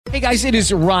Hey guys, it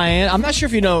is Ryan. I'm not sure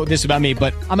if you know this about me,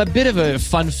 but I'm a bit of a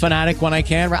fun fanatic when I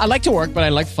can. I like to work, but I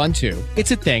like fun too.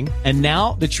 It's a thing. And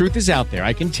now the truth is out there.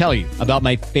 I can tell you about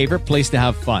my favorite place to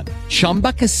have fun.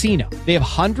 Chumba Casino. They have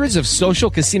hundreds of social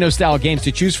casino style games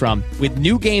to choose from with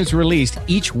new games released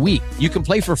each week. You can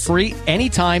play for free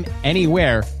anytime,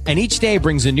 anywhere. And each day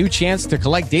brings a new chance to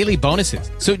collect daily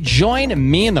bonuses. So join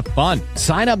me in the fun.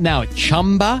 Sign up now at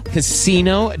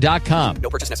ChumbaCasino.com. No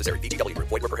purchase necessary. VGW.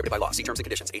 Void where prohibited by law. See terms and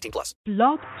conditions. 18+.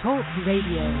 Blog Talk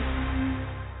Radio.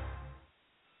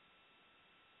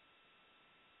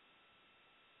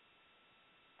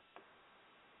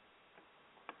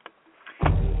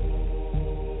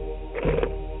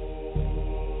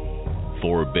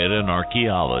 Forbidden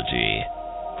archaeology,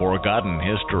 forgotten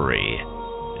history,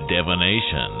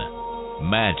 divination,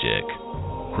 magic,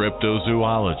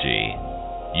 cryptozoology,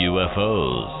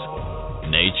 UFOs,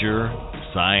 nature,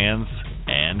 science,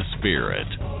 and spirit.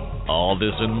 All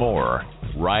this and more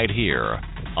right here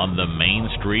on the Main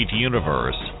Street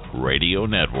Universe Radio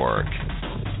Network.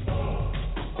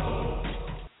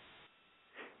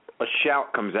 A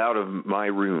shout comes out of my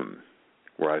room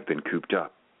where I've been cooped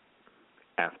up.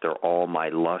 After all my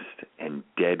lust and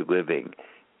dead living,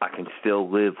 I can still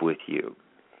live with you.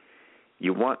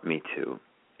 You want me to.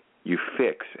 You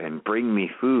fix and bring me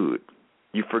food.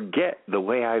 You forget the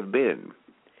way I've been.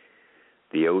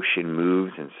 The ocean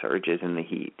moves and surges in the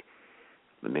heat,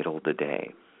 the middle of the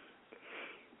day.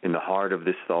 In the heart of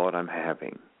this thought I'm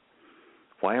having,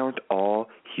 why aren't all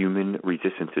human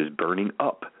resistances burning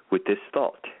up with this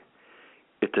thought?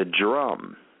 It's a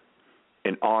drum,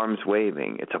 and arms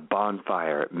waving. It's a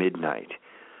bonfire at midnight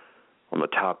on the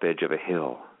top edge of a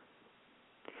hill.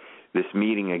 This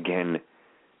meeting again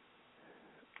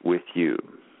with you.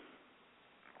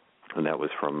 And that was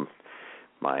from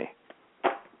my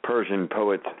Persian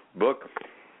poet's book.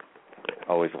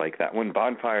 Always like that one.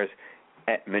 Bonfires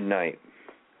at midnight.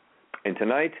 And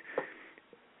tonight,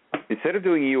 instead of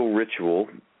doing Yule ritual,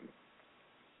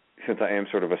 since I am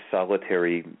sort of a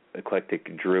solitary,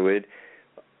 eclectic druid,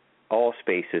 all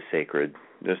space is sacred.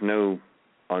 There's no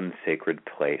unsacred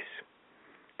place.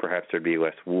 Perhaps there'd be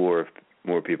less war if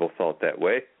more people thought that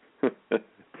way.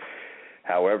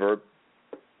 However,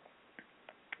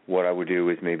 what I would do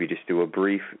is maybe just do a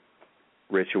brief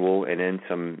ritual and then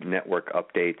some network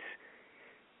updates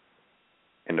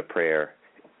and a prayer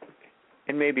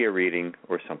and maybe a reading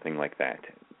or something like that,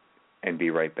 and be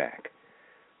right back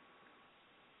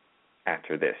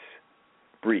after this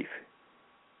brief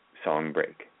song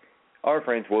break. Our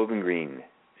friends Woven Green,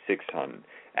 6 Ton.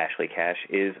 Ashley Cash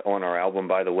is on our album,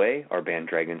 by the way, our band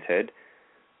Dragon's Head.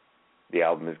 The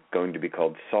album is going to be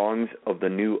called Songs of the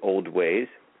New Old Ways,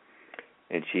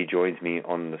 and she joins me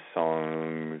on the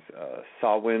songs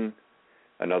Sawin,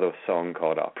 another song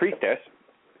called Priestess,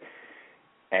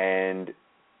 and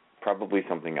probably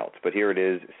something else. But here it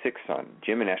is, 6 Ton,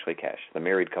 Jim and Ashley Cash, the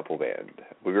married couple band.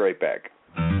 We'll be right back.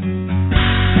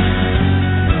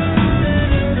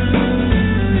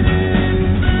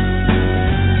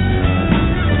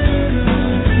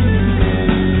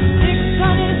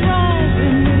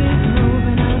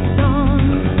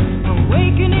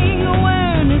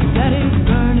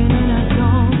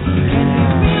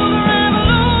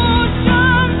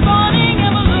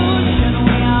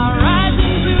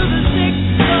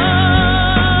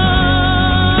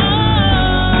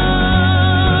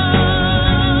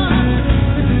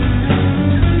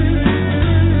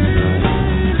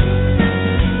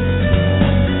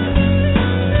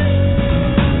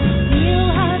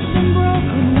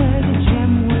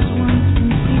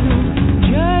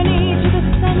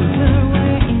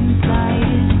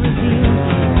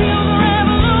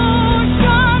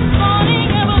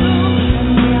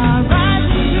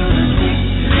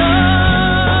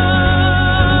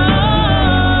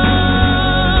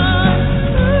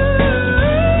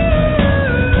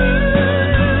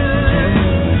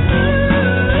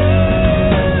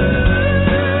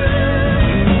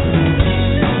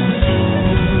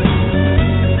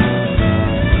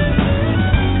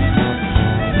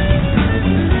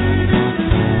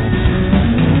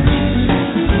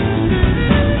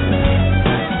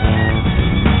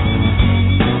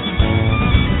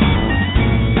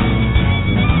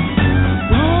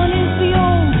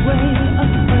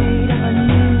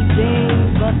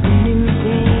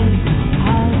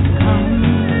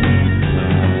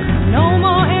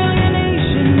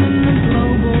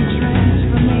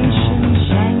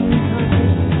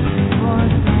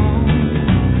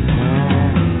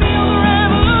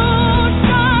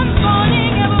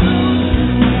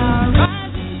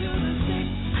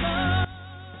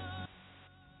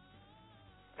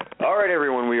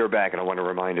 back, and I want to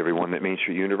remind everyone that Main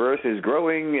Street Universe is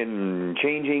growing and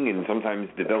changing and sometimes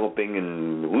developing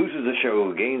and loses a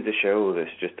show, gains a show. That's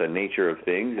just the nature of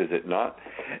things, is it not?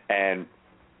 And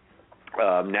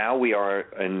now we are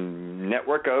a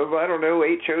network of,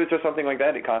 8 shows or something like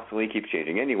that. It constantly keeps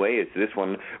changing. Anyway, it's this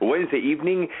one Wednesday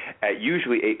evening at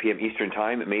usually 8 p.m. Eastern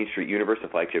Time at Main Street Universe, the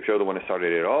flagship show, the one that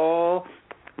started it all.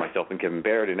 Myself and Kevin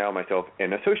Baird, and now myself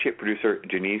and associate producer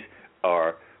Janice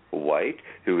R. White,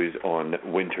 who is on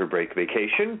winter break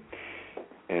vacation,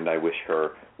 and I wish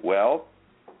her well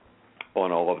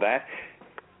on all of that.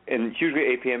 And it's usually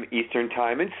 8 p.m. Eastern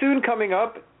Time, and soon coming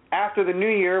up, after the new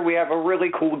year, we have a really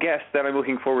cool guest that I'm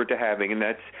looking forward to having, and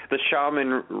that's the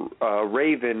shaman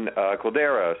Raven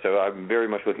Caldera. So I'm very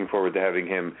much looking forward to having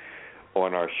him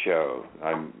on our show.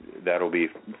 That'll be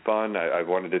fun. I've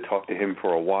wanted to talk to him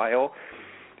for a while,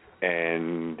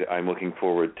 and I'm looking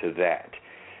forward to that.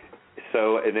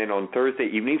 So, and then on Thursday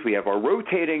evenings, we have our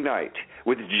rotating night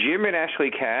with Jim and Ashley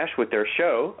Cash with their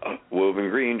show, Woven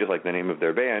Green, just like the name of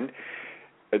their band.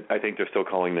 I think they're still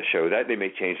calling the show that. They may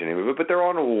change the name of it, but they're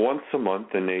on once a month,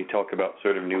 and they talk about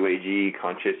sort of New Agey,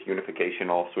 conscious unification,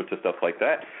 all sorts of stuff like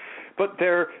that. But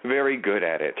they're very good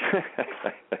at it.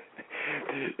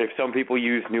 If some people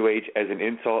use New Age as an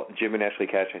insult, Jim and Ashley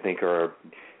Cash, I think, are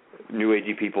New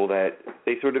Agey people that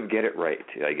they sort of get it right,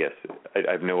 I guess.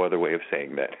 I have no other way of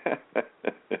saying that.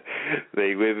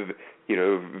 They live,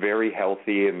 very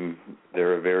healthy, and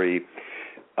they're a very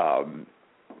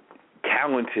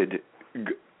talented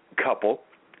couple,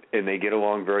 and they get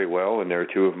along very well, and they're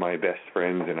two of my best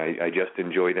friends, and I just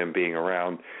enjoy them being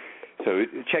around. So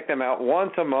check them out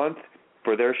once a month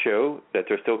for their show that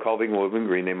they're still calling Woven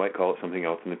Green. They might call it something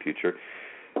else in the future.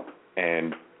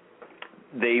 And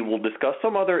they will discuss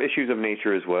some other issues of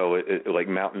nature as well, like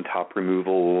mountaintop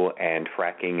removal and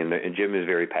fracking, and Jim is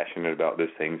very passionate about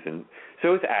those things. And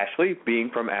so is Ashley, being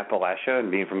from Appalachia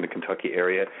and being from the Kentucky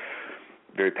area,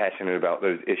 very passionate about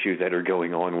those issues that are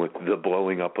going on with the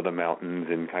blowing up of the mountains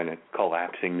and kind of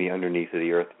collapsing the underneath of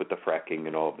the earth with the fracking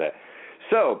and all of that.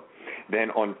 So then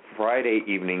on Friday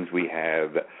evenings we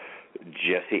have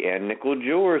Jessie Ann Nickel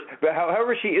Jewers. But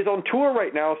however, she is on tour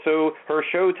right now, so her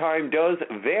show time does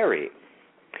vary.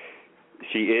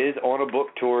 She is on a book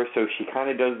tour, so she kind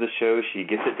of does the show. She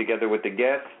gets it together with the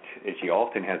guest, and she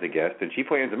often has a guest, and she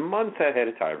plans months ahead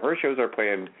of time. Her shows are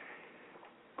planned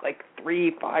like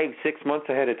 3, 5, 6 months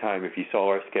ahead of time if you saw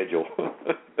our schedule.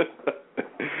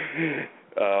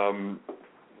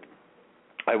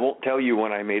 I won't tell you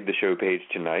when I made the show page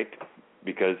tonight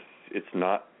because it's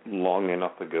not long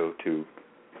enough ago to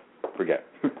forget.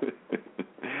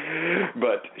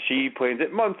 But she plans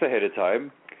it months ahead of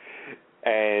time.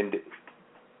 And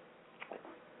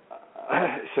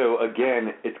so,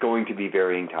 again, it's going to be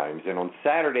varying times. And on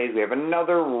Saturdays, we have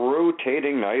another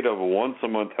rotating night of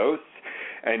once-a-month hosts.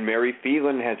 And Mary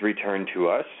Phelan has returned to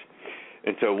us.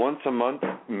 And so once a month,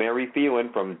 Mary Phelan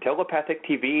from Telepathic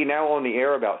TV, now on the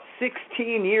air about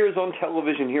 16 years on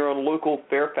television here on local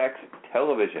Fairfax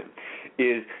television,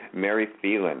 is Mary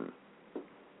Phelan.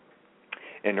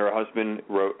 And her husband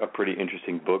wrote a pretty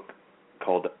interesting book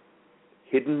called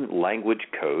Hidden Language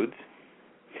Codes.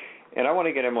 And I want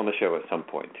to get him on the show at some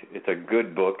point. It's a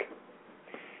good book,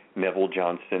 Neville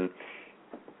Johnson.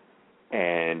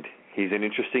 And he's an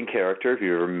interesting character if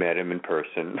you ever met him in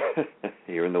person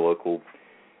here in the local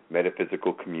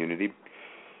metaphysical community.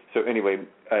 So anyway,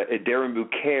 Darren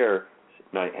Bouquer's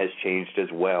night has changed as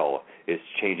well. It's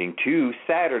changing to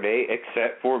Saturday,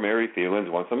 except for Mary Phelan's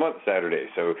once-a-month Saturday.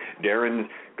 So Darren's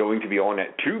going to be on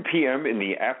at 2 p.m. in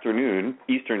the afternoon,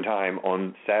 Eastern Time,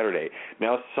 on Saturday.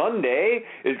 Now, Sunday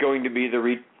is going to be the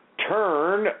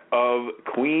return of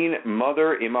Queen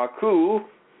Mother Imaku,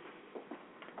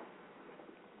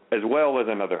 as well as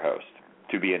another host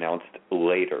to be announced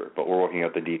later, but we're working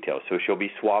out the details. So she'll be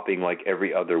swapping like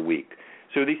every other week.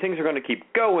 So these things are going to keep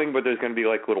going, but there's going to be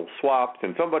like little swaps,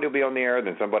 and somebody will be on the air,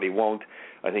 then somebody won't.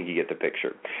 I think you get the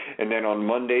picture. And then on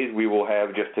Mondays, we will have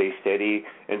just a steady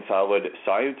and solid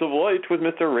Science of Light with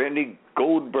Mr. Randy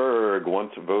Goldberg,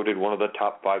 once voted one of the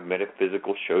top 5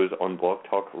 metaphysical shows on Blog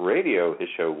Talk Radio. His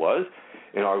show was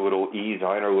in our little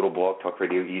e-zine, our little Blog Talk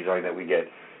Radio e-zine that we get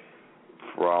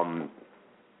from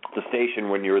the station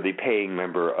when you're the paying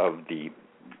member of the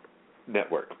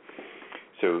network.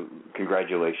 So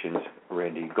congratulations,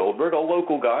 Randy Goldberg, a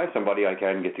local guy, somebody I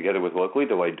can get together with locally,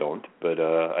 though I don't, but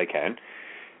I can.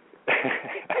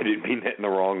 I didn't mean that in the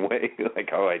wrong way, like,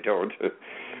 oh, I don't.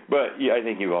 But, yeah, I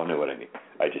think you all know what I mean.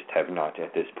 I just have not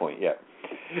at this point yet.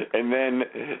 And then,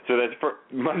 so that's for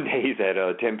Mondays at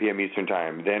 10 p.m. Eastern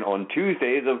Time. Then on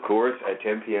Tuesdays, of course, at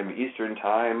 10 p.m. Eastern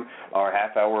Time, our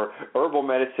half-hour herbal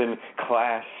medicine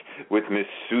class with Miss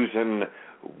Susan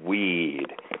Weed.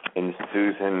 And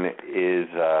Susan is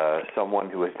someone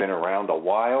who has been around a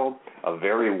while, a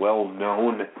very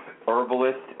well-known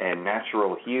herbalist and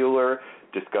natural healer,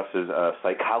 discusses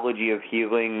psychology of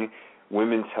healing,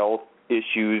 women's health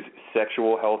issues,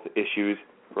 sexual health issues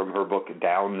from her book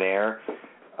Down There.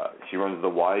 She runs the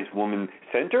Wise Woman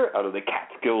Center out of the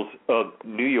Catskills of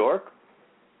New York.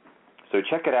 So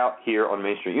check it out here on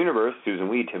Main Street Universe, Susan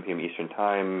Weed, 10 p.m. Eastern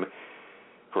Time,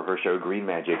 for her show Green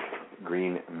Magic,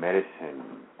 Green Medicine.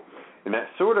 And that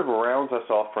sort of rounds us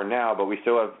off for now, but we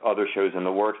still have other shows in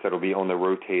the works that will be on the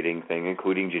rotating thing,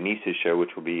 including Janice's show,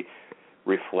 which will be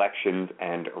Reflections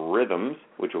and Rhythms,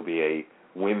 which will be a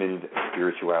women's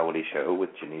spirituality show with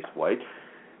Janice White,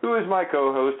 who is my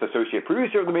co-host, associate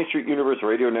producer of the Main Street Universe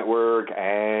Radio Network,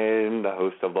 and the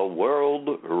host of the World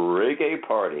Reggae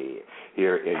Party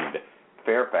here in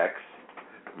Fairfax,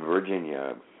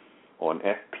 Virginia, on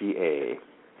FPA.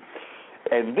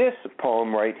 And this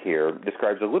poem right here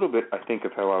describes a little bit, I think,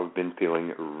 of how I've been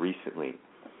feeling recently.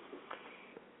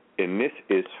 And this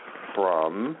is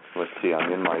from, let's see,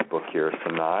 I'm in my book here,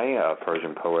 Sanai, a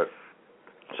Persian poet.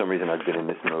 For some reason I've been in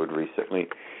this mode recently.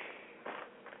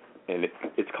 And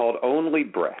it's called Only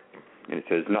Breath. And it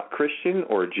says, not Christian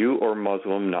or Jew or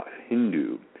Muslim, not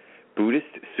Hindu, Buddhist,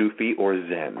 Sufi, or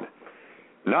Zen.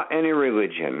 Not any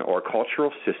religion or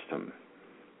cultural system.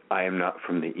 I am not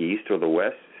from the east or the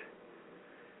west,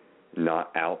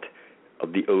 not out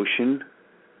of the ocean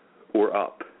or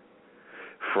up.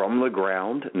 From the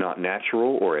ground, not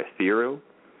natural or ethereal,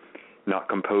 not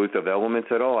composed of elements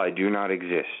at all, I do not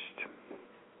exist.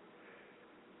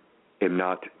 Am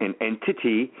not an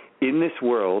entity in this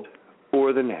world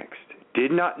or the next.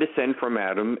 Did not descend from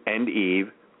Adam and Eve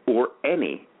or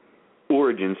any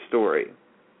origin story.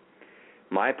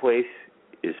 My place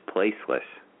is placeless,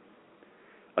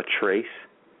 a trace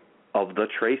of the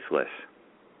traceless,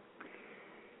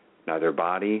 neither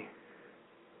body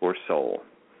or soul.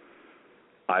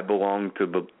 I belong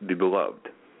to the beloved,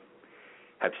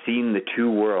 have seen the two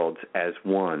worlds as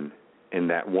one, and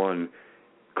that one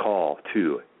call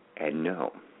to and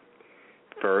know.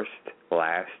 First,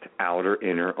 last, outer,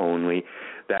 inner only,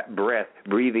 that breath,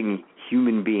 breathing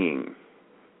human being.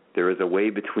 There is a way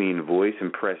between voice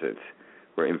and presence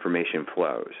where information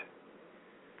flows.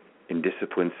 In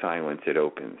disciplined silence it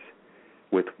opens.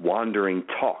 With wandering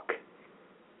talk,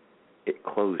 it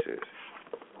closes.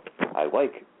 I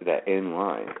like that end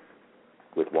line.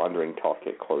 With wandering talk,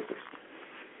 it closes.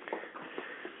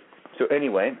 So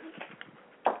anyway,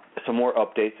 some more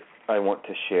updates I want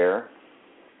to share.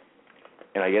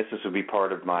 And I guess this will be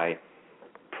part of my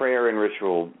prayer and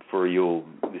ritual for Yule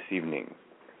this evening.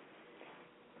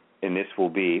 And this will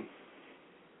be,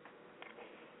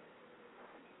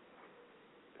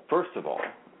 first of all,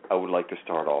 I would like to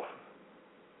start off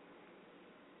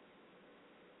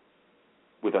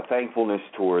with a thankfulness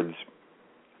towards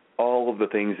all of the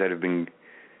things that have been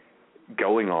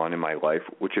going on in my life,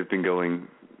 which have been going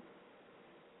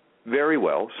very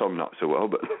well, some not so well,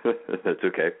 but that's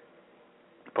okay.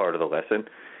 Part of the lesson.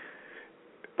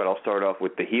 But I'll start off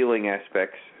with the healing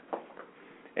aspects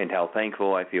and how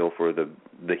thankful I feel for the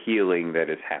healing that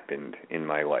has happened in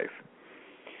my life.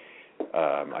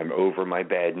 I'm over my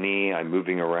bad knee. I'm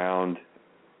moving around.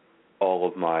 All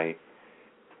of my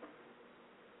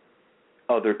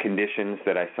other conditions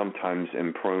that I sometimes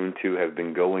am prone to have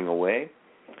been going away.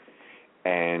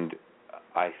 And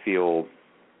I feel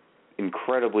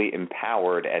incredibly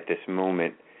empowered at this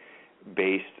moment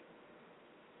based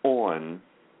on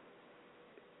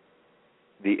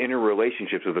the inner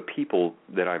relationships of the people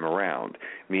that I'm around,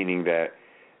 meaning that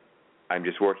I'm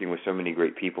just working with so many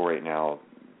great people right now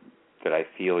that I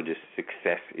feel just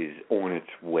success is on its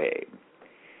way.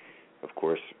 Of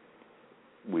course,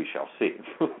 we shall see.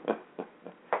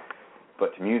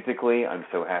 But musically, I'm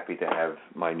so happy to have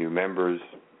my new members,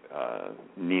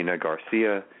 Nina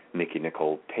Garcia, Nikki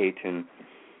Nicole Payton,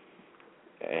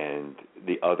 and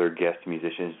the other guest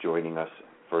musicians joining us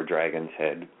for Dragon's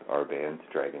Head, our band,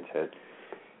 Dragon's Head.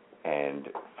 And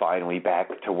finally back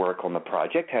to work on the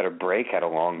project. Had a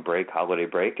long break, holiday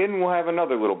break, and we'll have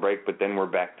another little break, but then we're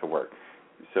back to work.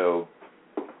 So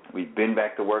we've been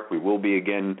back to work. We will be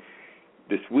again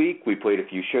this week. We played a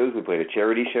few shows. We played a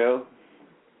charity show.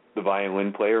 The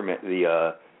violin player met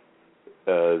the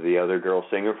other girl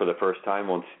singer for the first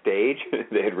time on stage.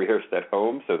 They had rehearsed at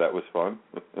home, so that was fun.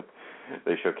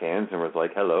 They shook hands and was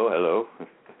like, hello, hello.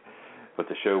 But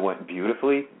the show went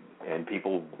beautifully. and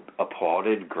people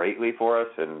applauded greatly for us,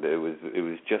 and it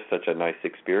was just such a nice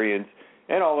experience,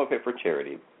 and all of it for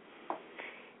charity.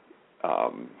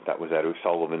 That was at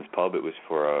O'Sullivan's Pub. It was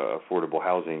for a affordable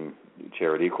housing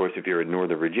charity. Of course, if you're in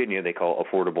Northern Virginia, they call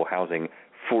affordable housing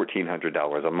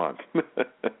 $1,400 a month.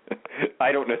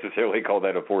 I don't necessarily call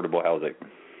that affordable housing,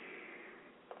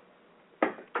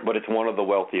 but it's one of the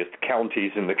wealthiest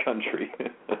counties in the country.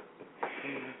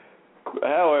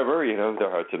 However,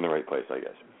 their heart's in the right place, I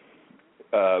guess.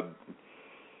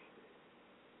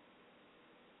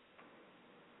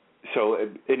 So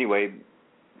anyway,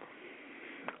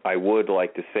 I would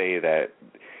like to say that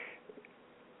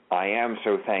I am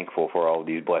so thankful for all of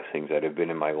these blessings that have been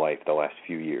in my life the last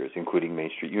few years, including Main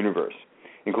Street Universe,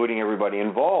 including everybody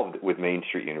involved with Main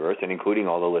Street Universe, and including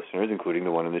all the listeners, including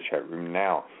the one in the chat room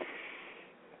now.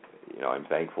 I'm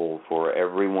thankful for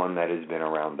everyone that has been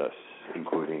around us,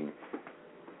 including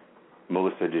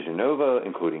Melissa DeGenova,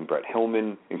 including Brett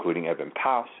Hillman, including Evan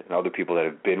Pass, and other people that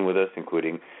have been with us,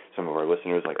 including some of our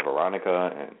listeners like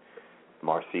Veronica and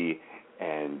Marcy,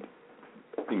 and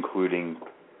including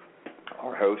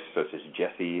our hosts such as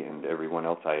Jesse and everyone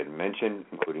else I had mentioned,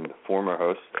 including the former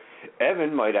hosts.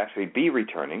 Evan might actually be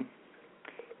returning.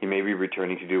 He may be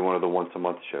returning to do one of the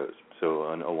once-a-month shows, so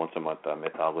a once-a-month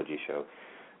mythology show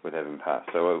with Evan Pass.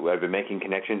 So I've been making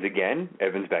connections again.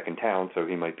 Evan's back in town, so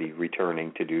he might be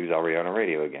returning to do Zariana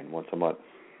Radio again once a month.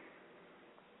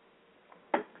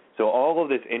 So all of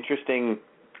this interesting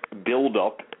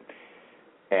build-up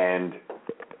and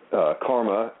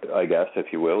karma, I guess, if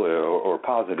you will, or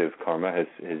positive karma has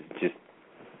just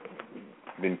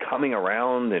been coming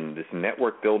around, and this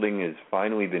network building has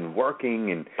finally been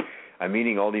working, and I'm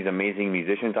meeting all these amazing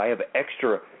musicians. I have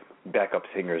extra backup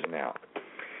singers now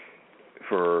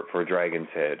for Dragon's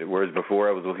Head, whereas before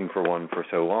I was looking for one for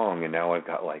so long, and now I've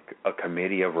got like a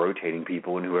committee of rotating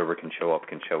people, and whoever can show up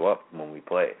when we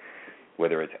play,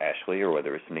 whether it's Ashley or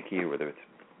whether it's Nikki or whether it's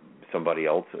somebody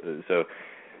else. So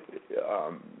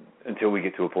until we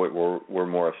get to a point where we're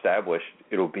more established,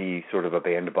 it'll be sort of a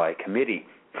band by committee.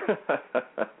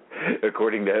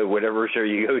 According to whatever show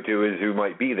you go to is who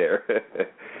might be there.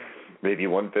 Maybe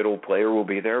one fiddle player will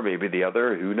be there, maybe the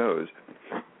other, who knows.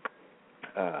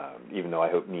 Even though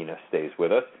I hope Nina stays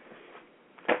with us.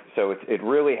 So it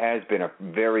really has been a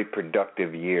very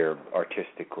productive year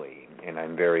artistically, and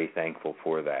I'm very thankful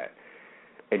for that.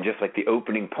 And just like the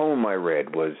opening poem I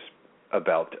read was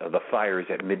about the fires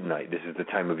at midnight. This is the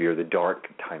time of year, the dark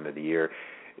time of the year,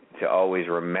 to always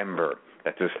remember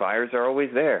that those fires are always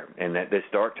there, and that this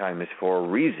dark time is for a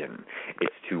reason.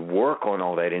 It's to work on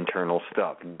all that internal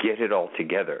stuff, get it all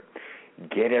together,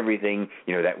 get everything,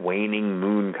 that waning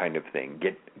moon kind of thing,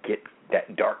 get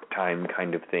that dark time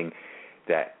kind of thing,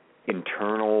 that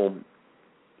internal,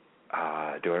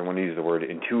 do I want to use the word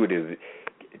intuitive,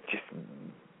 just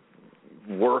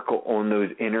work on those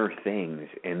inner things,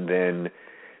 and then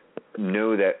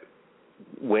know that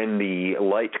when the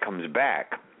light comes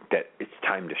back, that it's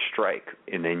time to strike,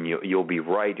 and then you'll be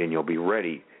right, and you'll be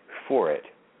ready for it,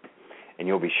 and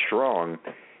you'll be strong,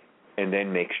 and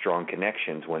then make strong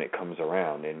connections when it comes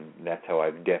around. And that's how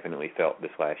I've definitely felt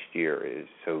this last year, is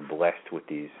so blessed with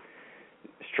these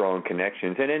strong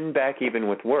connections. And then back even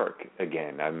with work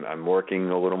again, I'm working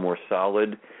a little more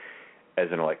solid as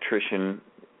an electrician,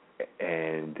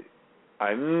 and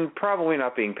I'm probably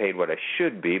not being paid what I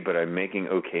should be, but I'm making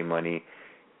okay money.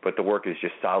 But the work is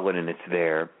just solid, and it's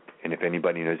there. And if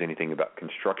anybody knows anything about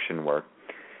construction work,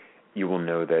 you will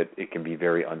know that it can be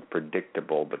very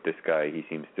unpredictable. But this guy, he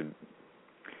seems to.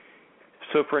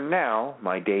 So for now,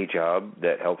 my day job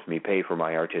that helps me pay for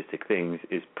my artistic things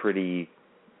is pretty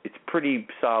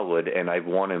solid, and I've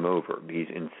won him over. He's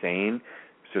insane,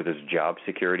 so there's job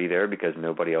security there because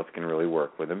nobody else can really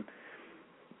work with him.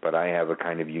 But I have a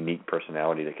kind of unique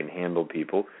personality that can handle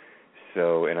people.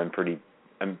 So, and I'm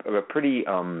a pretty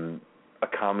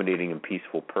accommodating and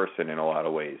peaceful person in a lot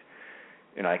of ways,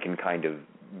 and I can kind of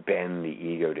bend the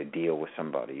ego to deal with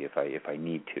somebody if I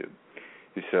need to.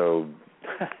 So,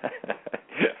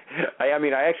 I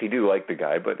mean, I actually do like the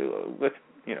guy, but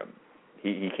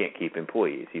he can't keep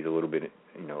employees. He's a little bit,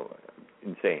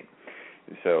 insane.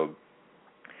 So,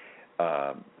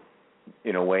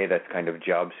 in a way, that's kind of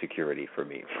job security for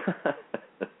me.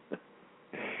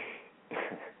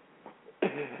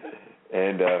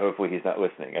 And hopefully he's not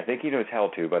listening. I think he knows how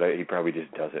to, but he probably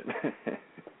just doesn't.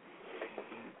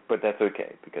 But that's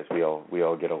okay, because we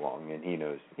all get along, and he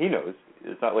knows.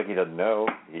 It's not like he doesn't know.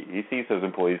 He sees those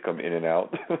employees come in and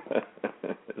out.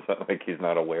 It's not like he's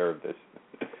not aware of this.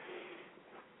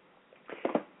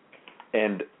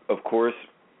 And of course,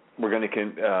 we're going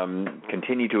to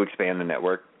continue to expand the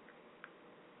network.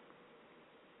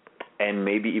 and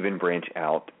maybe even branch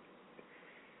out,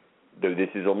 though this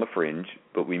is on the fringe,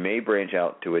 but we may branch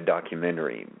out to a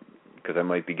documentary, because I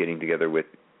might be getting together with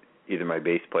either my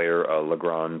bass player,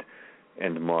 Legrand,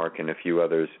 and Mark, and a few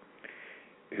others,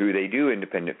 who they do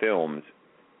independent films.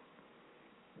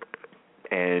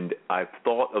 And I've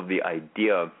thought of the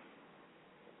idea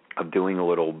of doing a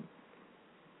little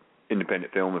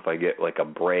independent film if I get like a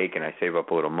break and I save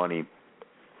up a little money,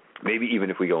 maybe even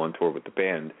if we go on tour with the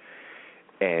band,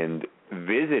 and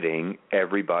visiting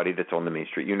everybody that's on the Main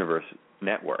Street Universe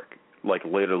network, like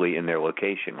literally in their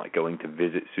location, like going to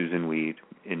visit Susan Weed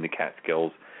in the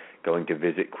Catskills, going to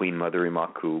visit Queen Mother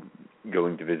Imaku,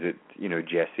 going to visit,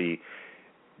 Jesse,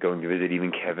 going to visit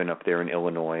even Kevin up there in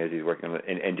Illinois as he's working on it,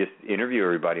 and just interview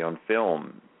everybody on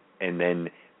film and then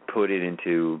put it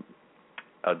into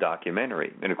a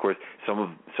documentary. And of course, some of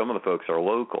the folks are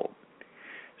local.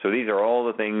 So these are all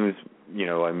the things,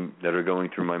 that are going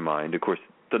through my mind. Of course,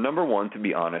 the number one, to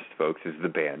be honest, folks, is the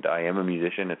band. I am a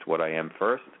musician. It's what I am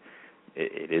first.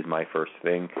 It is my first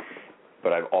thing.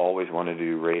 But I've always wanted to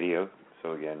do radio.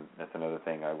 So again, that's another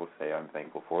thing I will say I'm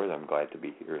thankful for. I'm glad to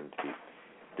be here and to be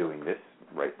doing this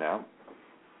right now.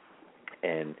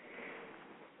 And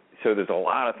so there's a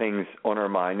lot of things on our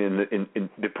mind, and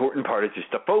the important part is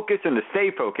just to focus and to stay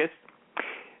focused.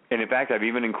 And in fact, I've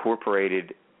even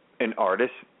incorporated an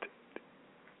artist,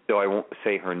 though I won't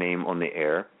say her name on the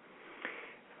air,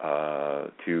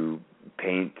 to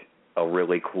paint a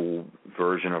really cool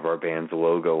version of our band's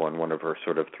logo on one of her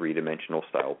sort of three-dimensional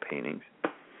style paintings.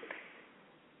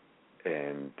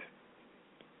 And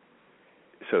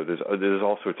so there's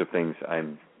all sorts of things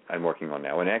I'm working on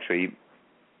now. And actually,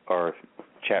 our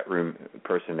chat room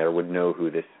person there would know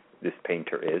who this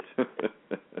painter is.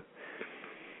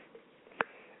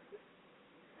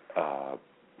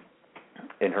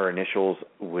 And her initials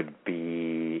would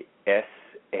be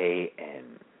S-A-N.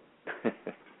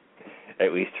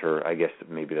 At least I guess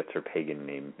maybe that's her pagan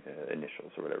name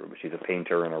initials or whatever. But she's a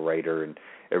painter and a writer and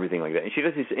everything like that. And she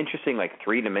does these interesting, like,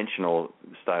 three-dimensional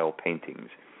style paintings.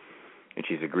 And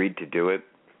she's agreed to do it.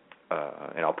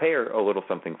 And I'll pay her a little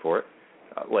something for it,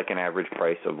 like an average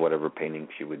price of whatever painting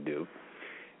she would do.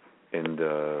 And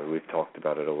we've talked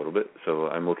about it a little bit. So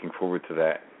I'm looking forward to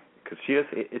that. Because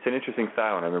it's an interesting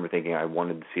style, and I remember thinking I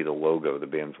wanted to see the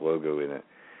band's logo in it,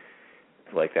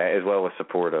 like that, as well as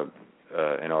support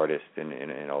an artist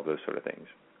and all those sort of things.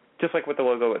 Just like with the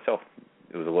logo itself,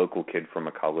 it was a local kid from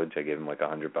a college. I gave him like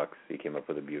 $100. He came up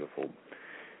with a beautiful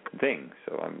thing,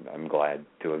 so I'm glad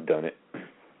to have done it.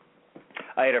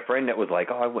 I had a friend that was like,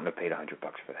 "Oh, I wouldn't have paid $100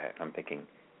 for that." I'm thinking,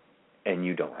 and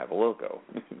you don't have a logo.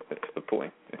 That's the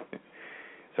point.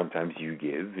 Sometimes you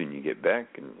give and you get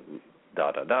back, and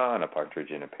da-da-da, and a partridge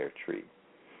in a pear tree.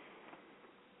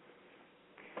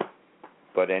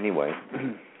 But anyway,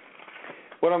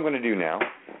 what I'm going to do now,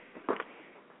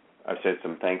 I've said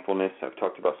some thankfulness. I've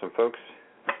talked about some folks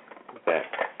that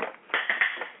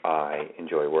I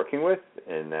enjoy working with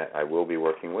and that I will be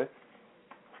working with.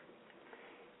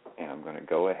 And I'm going to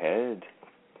go ahead.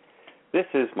 This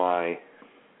is my,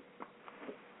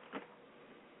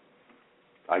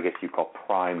 I guess you call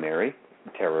primary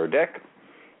tarot deck.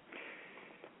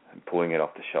 I'm pulling it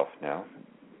off the shelf now.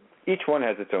 Each one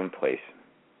has its own place,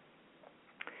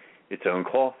 its own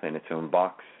cloth, and its own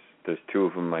box. There's two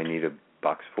of them I need a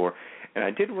box for. And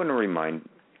I did want to remind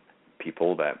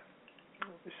people that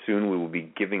soon we will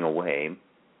be giving away,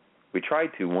 we tried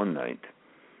to one night,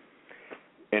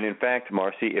 and in fact,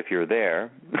 Marcy, if you're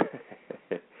there,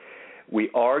 we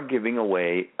are giving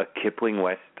away a Kipling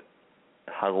West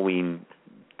Halloween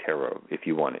tarot if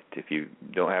you want it. If you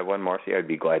don't have one, Marcy, I'd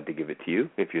be glad to give it to you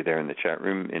if you're there in the chat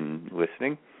room and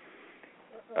listening.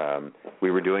 We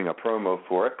were doing a promo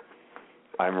for it.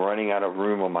 I'm running out of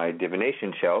room on my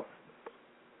divination shelf.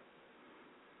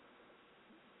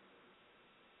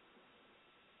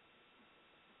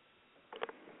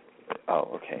 Oh,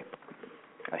 okay.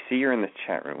 I see you're in the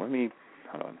chat room.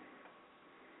 Hold on.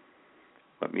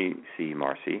 Let me see,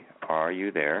 Marcy. Are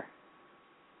you there?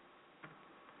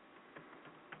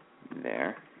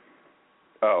 There.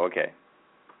 Oh, okay.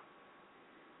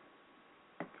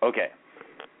 Okay.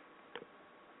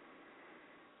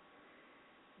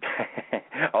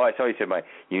 Oh, I saw you said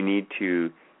you need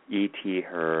to ET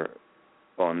her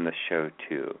on the show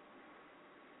too.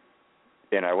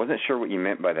 And I wasn't sure what you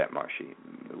meant by that, Marcy,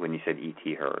 when you said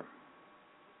ET her.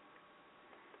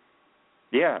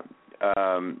 Yeah.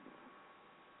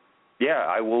 Yeah,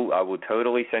 I will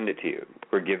totally send it to you.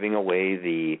 We're giving away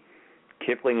the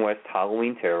Kipling West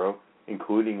Halloween Tarot,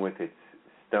 including with its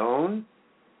stone,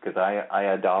 because I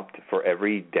adopt for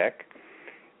every deck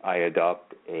I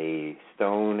adopt a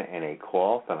stone and a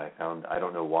cloth, and I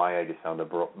don't know why, I just found a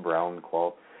brown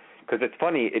cloth. Because it's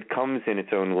funny, it comes in its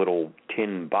own little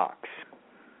tin box.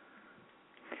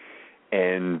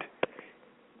 And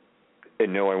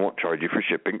no, I won't charge you for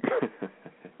shipping.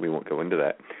 We won't go into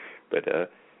that. But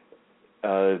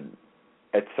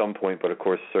at some point, but of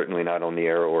course certainly not on the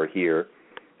air or here,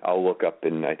 I'll look up,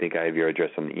 and I think I have your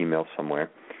address on the email somewhere.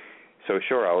 So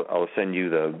sure, I'll send you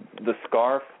the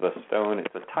scarf, the stone.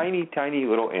 It's a tiny, tiny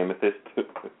little amethyst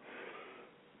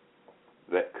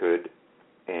that could.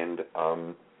 And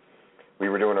we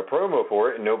were doing a promo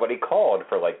for it, and nobody called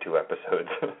for like 2 episodes.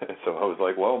 So I was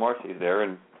like, well, Marcy's there,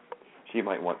 and she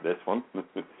might want this one.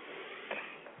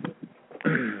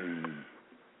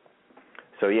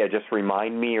 So yeah, just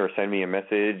remind me or send me a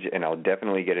message, and I'll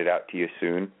definitely get it out to you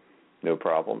soon. No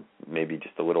problem. Maybe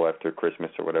just a little after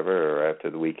Christmas or whatever, or after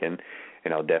the weekend,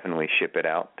 and I'll definitely ship it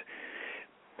out.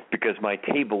 Because my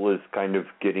table is kind of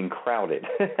getting crowded,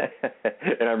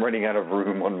 and I'm running out of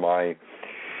room on my...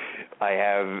 I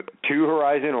have 2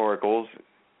 Horizon Oracles,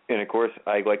 and of course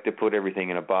I like to put everything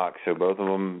in a box, so both of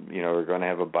them, are going to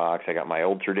have a box. I got my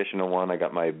old traditional one, I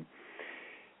got my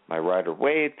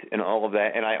Rider-Waite and all of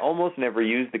that, and I almost never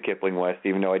use the Kipling West,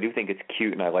 even though I do think it's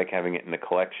cute and I like having it in the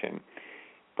collection.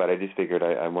 But I just figured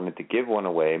I wanted to give one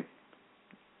away,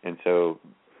 and so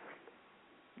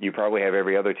you probably have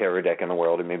every other tarot deck in the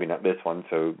world, and maybe not this one,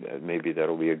 so maybe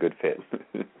that'll be a good fit.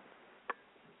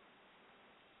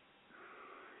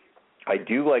 I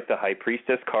do like the High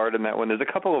Priestess card in that one. There's a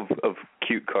couple of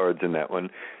cute cards in that one,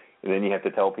 and then you have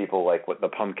to tell people like what the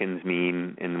pumpkins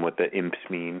mean and what the imps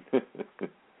mean.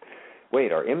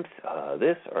 Wait, are imps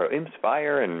this? Are imps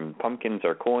fire and pumpkins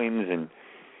are coins? And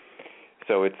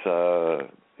so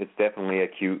it's definitely a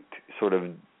cute sort of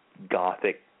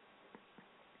gothic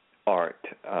art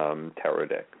tarot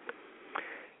deck.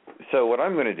 So what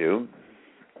I'm going to do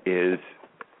is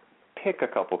pick a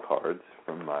couple cards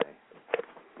from my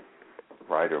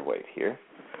Rider-Waite here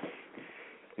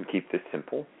and keep this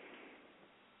simple.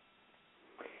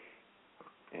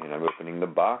 And I'm opening the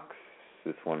box.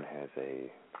 This one has a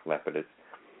Lapidus.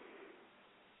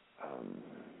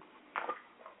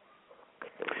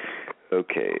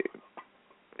 Okay.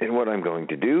 And what I'm going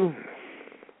to do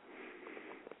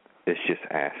is just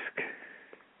ask,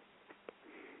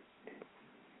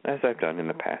 as I've done in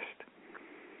the past,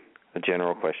 a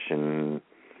general question.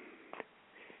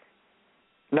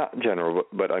 Not general,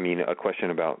 but I mean a question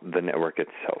about the network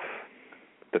itself.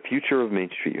 The future of Main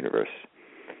Street Universe.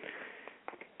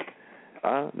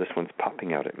 This one's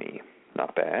popping out at me.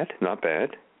 Not bad, not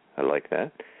bad. I like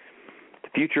that. The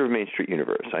future of Main Street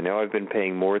Universe. I know I've been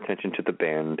paying more attention to the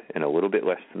band and a little bit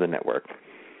less to the network,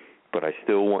 but I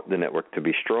still want the network to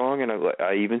be strong, and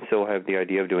I even still have the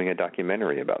idea of doing a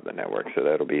documentary about the network, so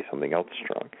that'll be something else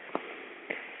strong.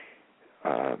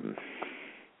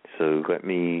 So let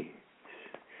me...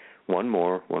 One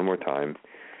more time.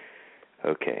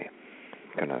 Okay.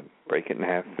 I'm going to break it in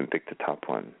half and pick the top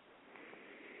one.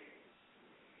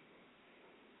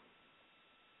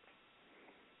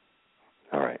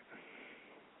 All right.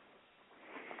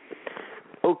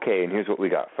 Okay, and here's what we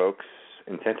got, folks.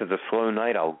 And since it's a slow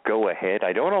night, I'll go ahead.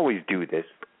 I don't always do this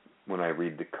when I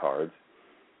read the cards.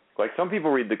 Like some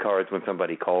people read the cards when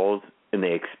somebody calls and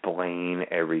they explain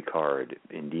every card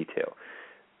in detail.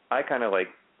 I kind of like,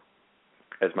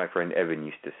 as my friend Evan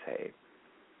used to say,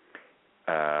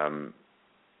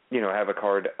 have a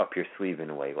card up your sleeve in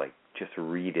a way, like just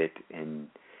read it and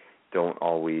don't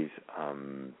always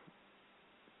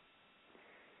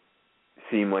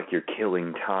seem like you're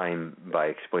killing time by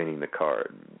explaining the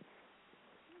card.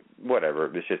 Whatever,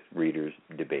 it's just readers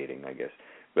debating, I guess.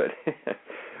 But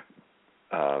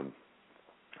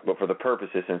but for the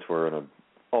purposes, since we're in an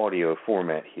audio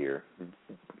format here,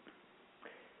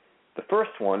 the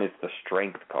first one is the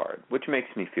Strength card, which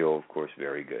makes me feel, of course,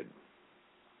 very good.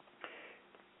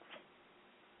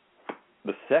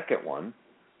 The second one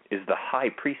is the High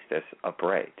Priestess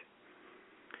upright,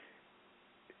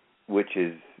 which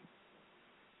is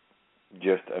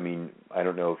just, I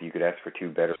don't know if you could ask for 2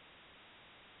 better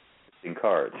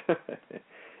cards.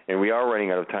 And we are running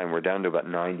out of time. We're down to about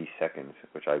 90 seconds,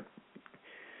 which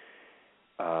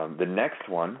the next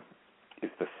one is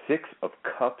the Six of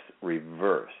Cups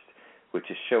reversed,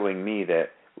 which is showing me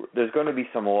that there's going to be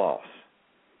some loss.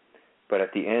 But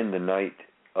at the end, the Knight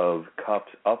of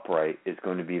Cups upright is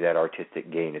going to be that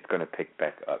artistic gain. It's going to pick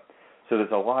back up. So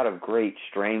there's a lot of great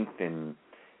strength and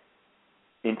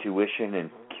intuition and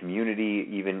community,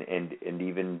 even and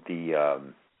even the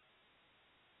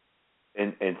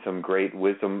and some great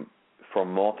wisdom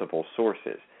from multiple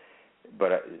sources.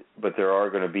 But there are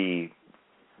going to be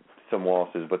some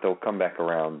losses, but they'll come back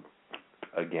around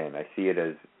again. I see it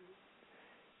as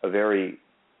a very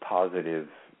positive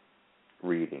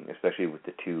reading, especially with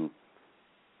the two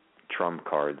trump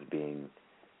cards being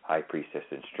High Priestess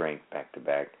and Strength back to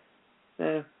back.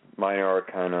 Minor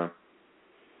Arcana.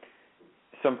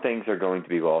 Some things are going to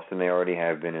be lost, and they already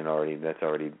have been, and that's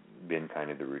already been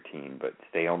kind of the routine. But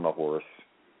stay on the horse.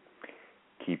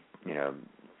 Keep,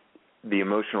 the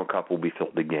emotional cup will be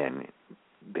filled again,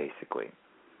 basically.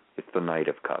 It's the Knight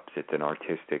of Cups. It's an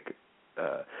artistic,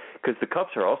 because the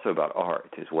cups are also about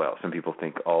art as well. Some people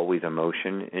think always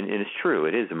emotion, and it's true,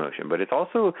 it is emotion, but it's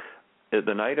also,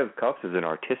 the Knight of Cups is an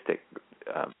artistic,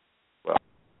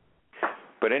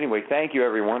 But anyway, thank you,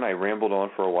 everyone. I rambled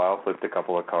on for a while, flipped a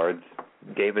couple of cards,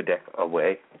 gave a deck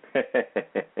away.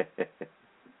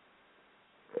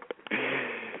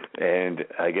 And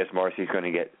I guess Marcy's going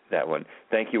to get that one.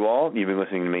 Thank you all. You've been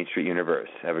listening to Main Street Universe.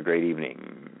 Have a great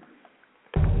evening.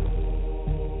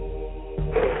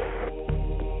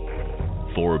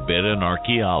 Forbidden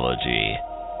archaeology,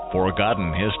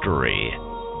 forgotten history,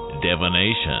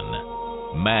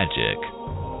 divination, magic,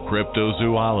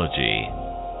 cryptozoology,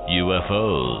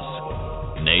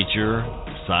 UFOs, nature,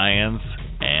 science,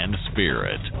 and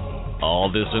spirit.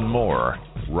 All this and more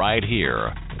right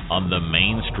here on the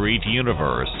Main Street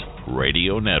Universe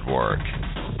Radio Network.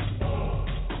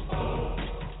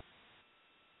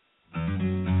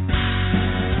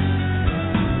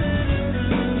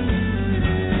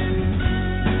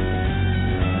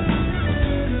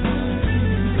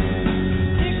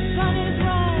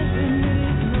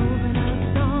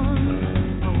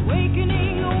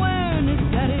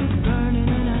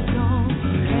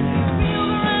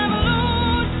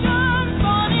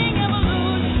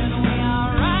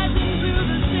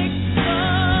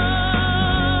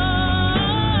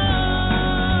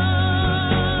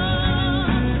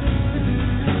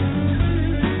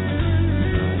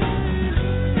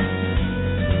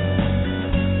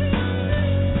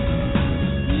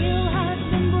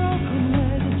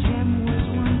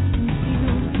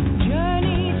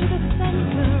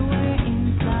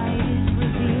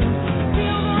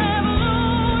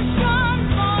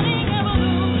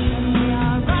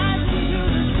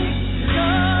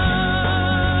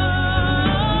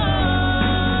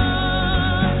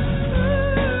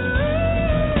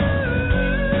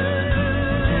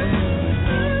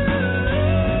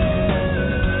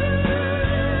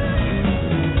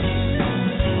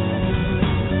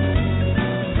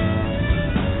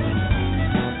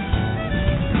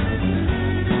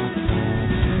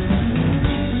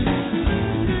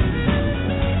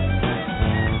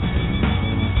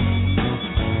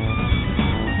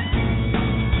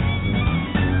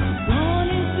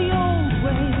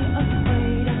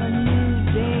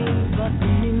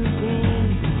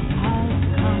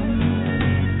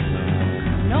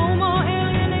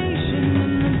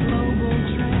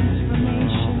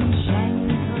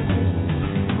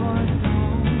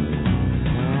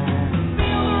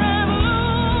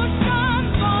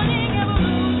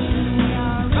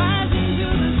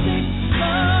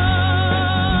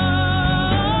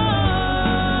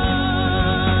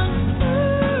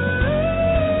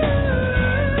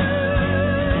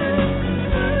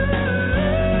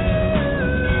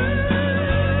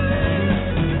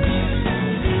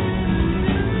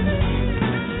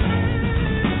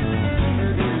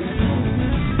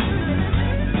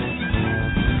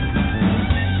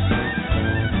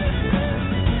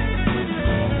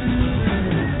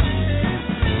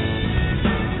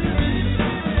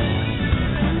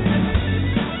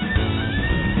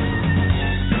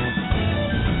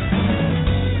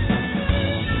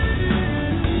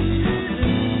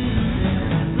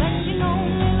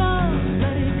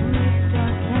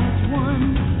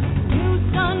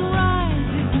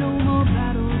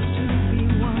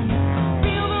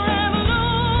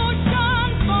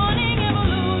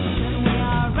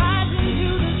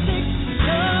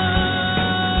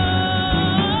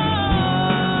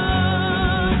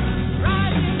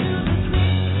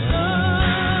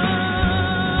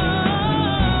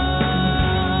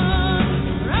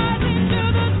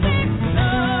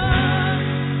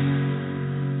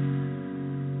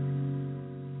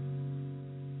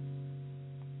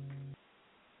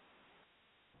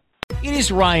 It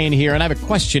is Ryan here, and I have a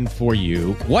question for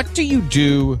you. What do you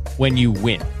do when you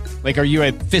win? Like, are you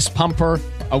a fist pumper?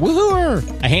 A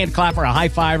woohooer, a hand clapper, a high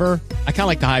fiver. I kind of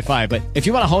like the high five, but if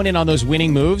you want to hone in on those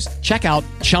winning moves, check out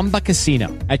Chumba Casino.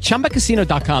 At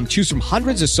ChumbaCasino.com, choose from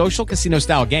hundreds of social casino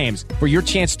style games for your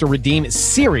chance to redeem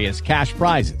serious cash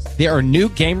prizes. There are new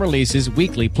game releases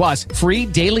weekly, plus free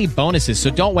daily bonuses. So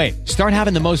don't wait. Start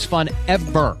having the most fun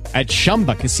ever at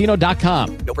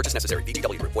ChumbaCasino.com. No purchase necessary.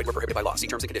 VGW Group. Void where prohibited by law. See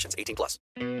terms and conditions. 18 plus.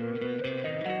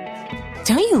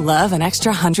 Don't you love an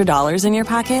extra $100 in your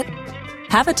pocket?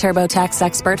 Have a TurboTax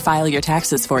expert file your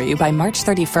taxes for you by March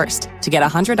 31st to get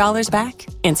 $100 back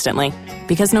instantly.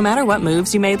 Because no matter what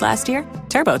moves you made last year,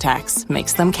 TurboTax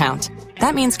makes them count.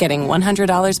 That means getting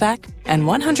 $100 back and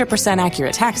 100%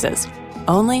 accurate taxes,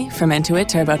 only from Intuit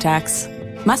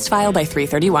TurboTax. Must file by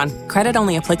 3/31. Credit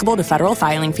only applicable to federal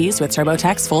filing fees with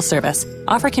TurboTax full service.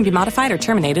 Offer can be modified or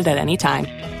terminated at any time.